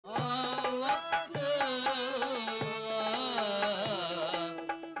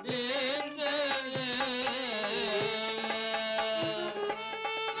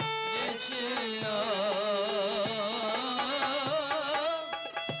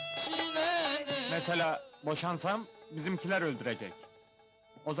Mesela boşansam bizimkiler öldürecek.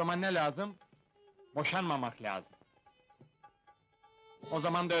 O zaman ne lazım? Boşanmamak lazım. O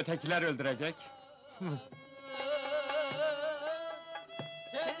zaman da ötekiler öldürecek.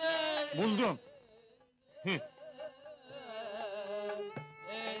 Buldum.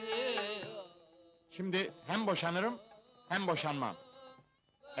 Şimdi hem boşanırım, hem boşanmam.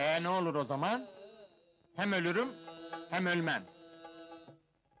 Ne olur o zaman? Hem ölürüm, hem ölmem.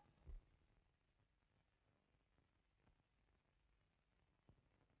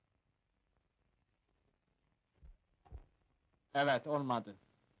 Evet, olmadı.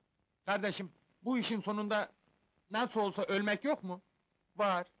 Kardeşim, bu işin sonunda nasıl olsa ölmek yok mu?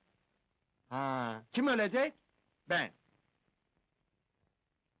 Var. Ha, kim ölecek? Ben.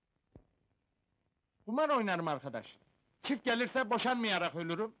 Kumar oynarım arkadaş. Çift gelirse boşanmayarak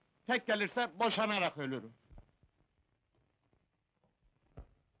ölürüm, tek gelirse boşanarak ölürüm.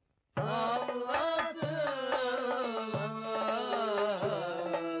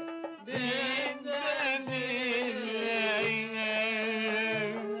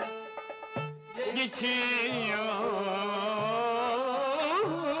 Geçiyor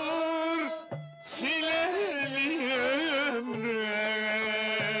çileli ömrüm.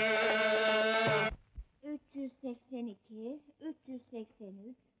 382,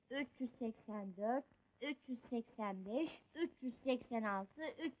 383, 384, 385, 386,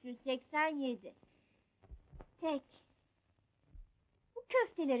 387. Tek. Bu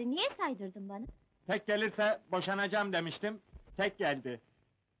köfteleri niye saydırdın bana? Tek gelirse boşanacağım demiştim, tek geldi.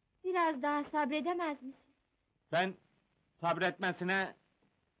 Biraz daha sabredemez misin? Ben sabretmesine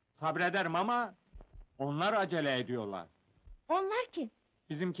sabrederim ama onlar acele ediyorlar. Onlar kim?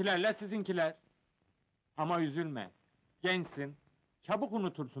 Bizimkilerle sizinkiler. Ama üzülme, gençsin, çabuk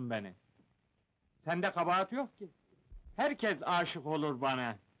unutursun beni. Sende kabahat yok ki. Herkes aşık olur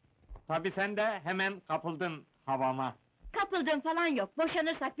bana. Tabii sen de hemen kapıldın havama. Kapıldığın falan yok.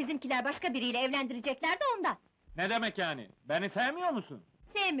 Boşanırsak bizimkiler başka biriyle evlendirecekler de ondan. Ne demek yani? Beni sevmiyor musun?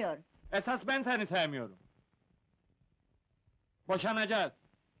 Sevmiyorum. Esas ben seni sevmiyorum. Boşanacağız.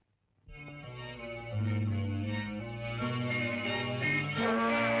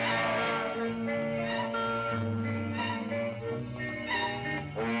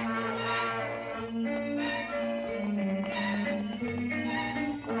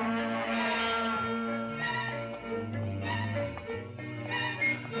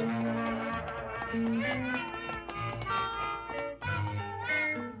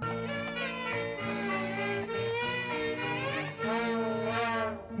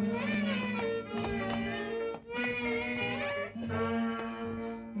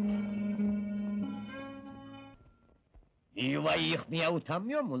 Yuvayı yıkmaya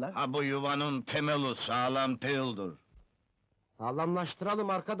utanmıyor mu lan? Ha bu yuvanın temeli sağlam değildir. Sağlamlaştıralım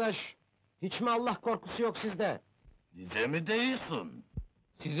arkadaş. Hiç mi Allah korkusu yok sizde? Bize mi değilsin?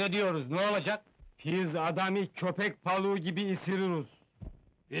 Size diyoruz, ne olacak? Biz adamı köpek balığı gibi ısırırız.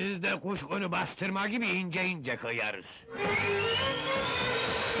 Biz de kuşkunu bastırma gibi ince ince kıyarız.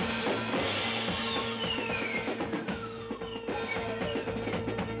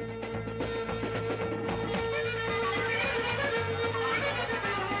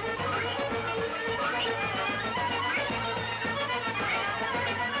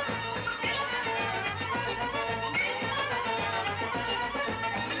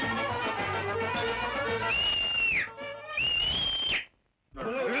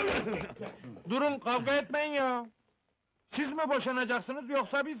 Durun, kavga etmeyin ya! Siz mi boşanacaksınız,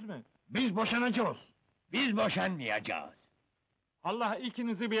 yoksa biz mi? Biz boşanacağız. Biz boşanmayacağız. Allah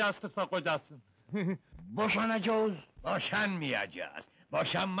ikinizi bir yastıkta kocasın! Boşanacağız, boşanmayacağız.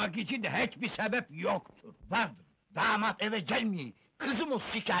 Boşanmak için de hiçbir sebep yoktur. Vardır. Damat eve gelmiyor. Kızımız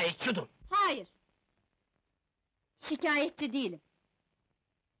şikayetçidir. Hayır. Şikayetçi değilim.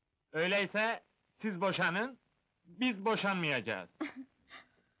 Öyleyse, siz boşanın, biz boşanmayacağız.